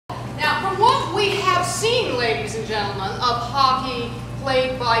seen, ladies and gentlemen, of hockey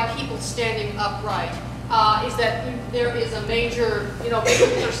played by people standing upright is that there is a major, major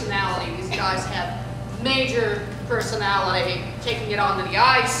personality. These guys have major personality taking it onto the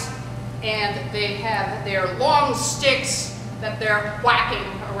ice, and they have their long sticks that they're whacking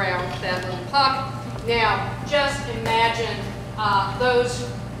around that little puck. Now, just imagine those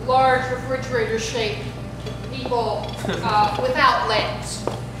large refrigerator-shaped people without legs,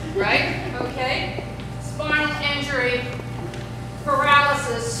 right? Okay? Spinal injury,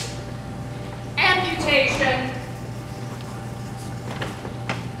 paralysis, amputation,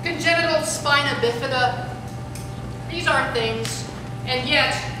 congenital spina bifida. These are things, and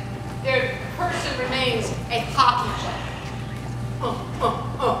yet their person remains a hockey player.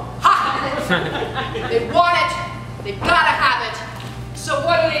 Hockey! They want it, they've got to have it. So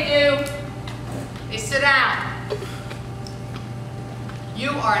what do? They sit down. You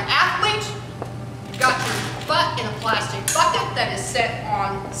are an athlete. You've got your butt in a plastic bucket that is set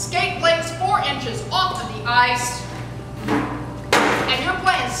on skate blades 4 inches off of the ice, and you're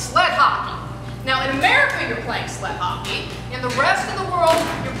playing sled hockey. Now in America you're playing sled hockey. In the rest of the world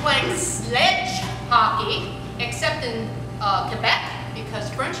you're playing sledge hockey, except in Quebec, because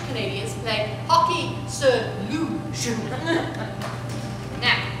French Canadians play hockey sledge.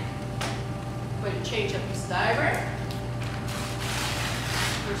 Now, I'm going to change up this diagram.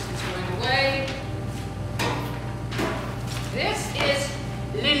 Person's going away. This is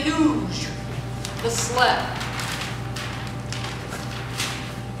le luge, the sled.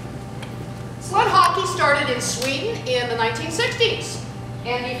 Sled hockey started in Sweden in the 1960s,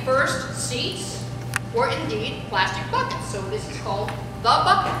 and the first seats were indeed plastic buckets. So this is called the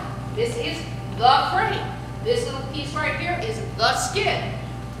bucket. This is the frame. This little piece right here is the skid.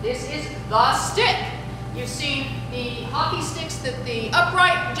 This is the stick. You've seen the hockey sticks that the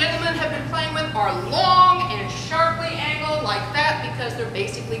upright gentlemen have been playing with are long and sharply angled like that because they're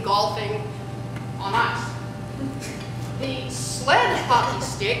basically golfing on ice. The sled hockey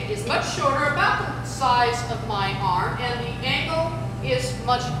stick is much shorter, about the size of my arm, and the angle is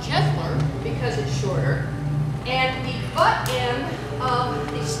much gentler because it's shorter. And the butt end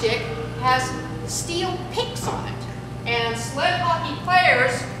of the stick has steel picks on it. And sled hockey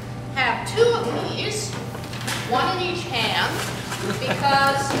players have 2 of these, 1 in each hand,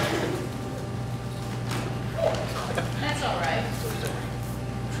 because that's all right. That's all right.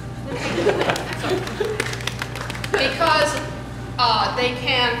 Because they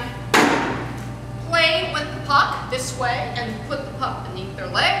can play with the puck this way and put the puck beneath their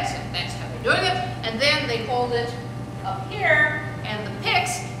legs, and that's how they're doing it. And then they hold it up here, and the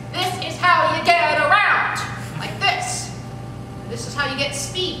picks. This is how you get it around, like this. This is how you get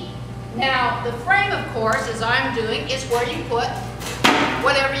speed. Now, the frame, of course, as I'm doing, is where you put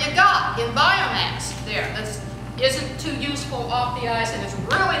whatever you got in biomass there. That isn't too useful off the ice, and it's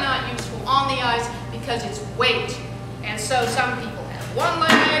really not useful on the ice because it's weight. And so some people have 1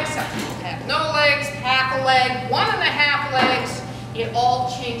 leg, some people have no legs, half a leg, 1.5 legs. It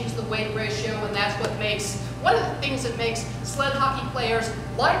all changes the weight ratio, and that's what makes, one of the things that makes sled hockey players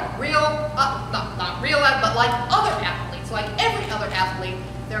like not real, but like other athletes, like every other athlete,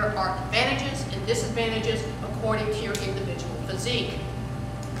 there are advantages and disadvantages according to your individual physique.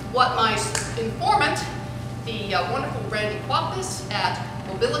 What my informant, the wonderful Randy Quapis at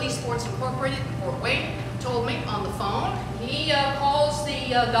Mobility Sports Incorporated in Fort Wayne, told me on the phone, he calls the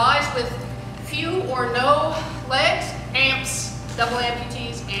guys with few or no legs amps. Double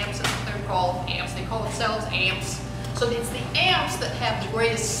amputees, amps, that's what they're called, amps. They call themselves amps. So it's the amps that have the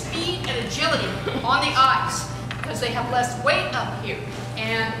greatest speed and agility on the ice because they have less weight up here.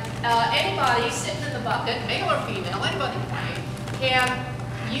 And anybody sitting in the bucket, male or female, anybody playing, can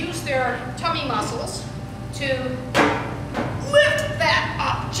use their tummy muscles to lift that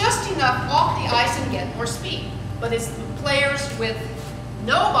up just enough off the ice and get more speed. But it's the players with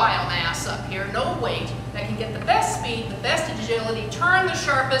no biomass up here, no weight, that can get the best speed, the best agility, turn the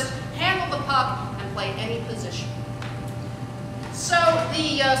sharpest, handle the puck, and play any position. So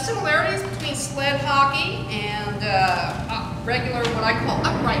the similarities between sled hockey and regular, what I call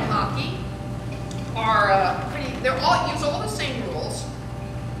upright hockey, are they all use all the same rules.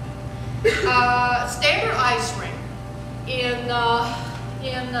 Standard ice rink in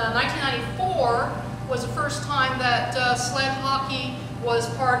 1994 was the first time that sled hockey was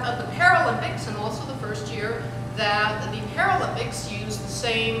part of the Paralympics, and also the first year that the Paralympics used the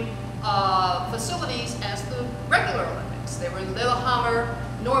same facilities as the regular Olympics. They were in Lillehammer,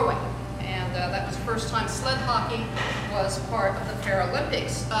 Norway, and that was the first time sled hockey was part of the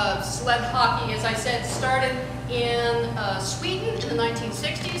Paralympics. Sled hockey, as I said, started in Sweden in the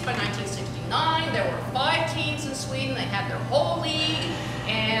 1960s. By 1969, there were 5 teams in Sweden. They had their whole league,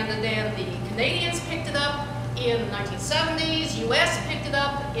 and then the Canadians picked it up in the 1970s. US picked it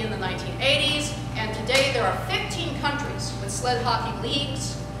up in the 1980s, and today there are 15 countries with sled hockey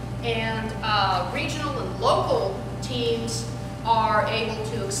leagues, and regional and local teams are able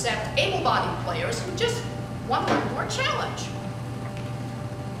to accept able-bodied players who just want one more challenge.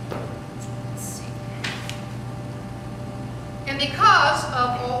 Let's see. And because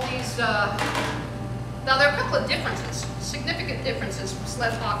of all these, now there are a couple of differences, significant differences from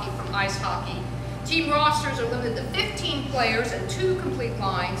sled hockey from ice hockey. Team rosters are limited to 15 players and 2 complete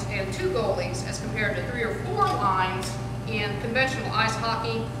lines and 2 goalies as compared to 3 or 4 lines in conventional ice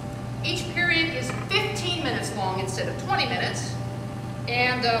hockey. Each period is 15 minutes long instead of 20 minutes.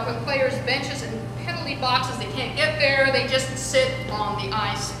 And when players' benches and penalty boxes, they can't get there, they just sit on the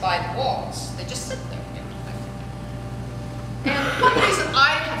ice by the walls. They just sit there. And one reason I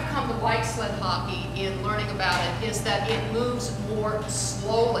have come to like sled hockey in learning about it is that it moves more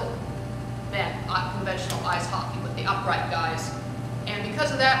slowly than conventional ice hockey with the upright guys. And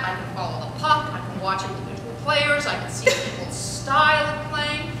because of that, I can follow the puck, I can watch individual players, I can see people's style of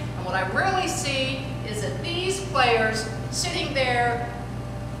playing. And what I really see is that these players sitting there,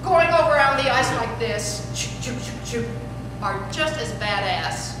 going over on the ice like this, are just as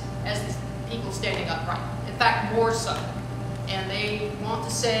badass as the people standing upright. In fact, more so. And they want to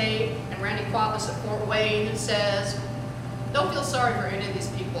say, and Randy Qualis at Fort Wayne says, don't feel sorry for any of these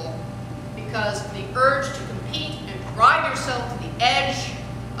people, because the urge to compete and drive yourself to the edge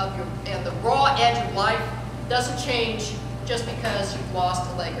of the raw edge of life doesn't change just because you've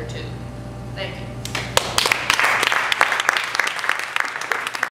lost a leg or two. Thank you.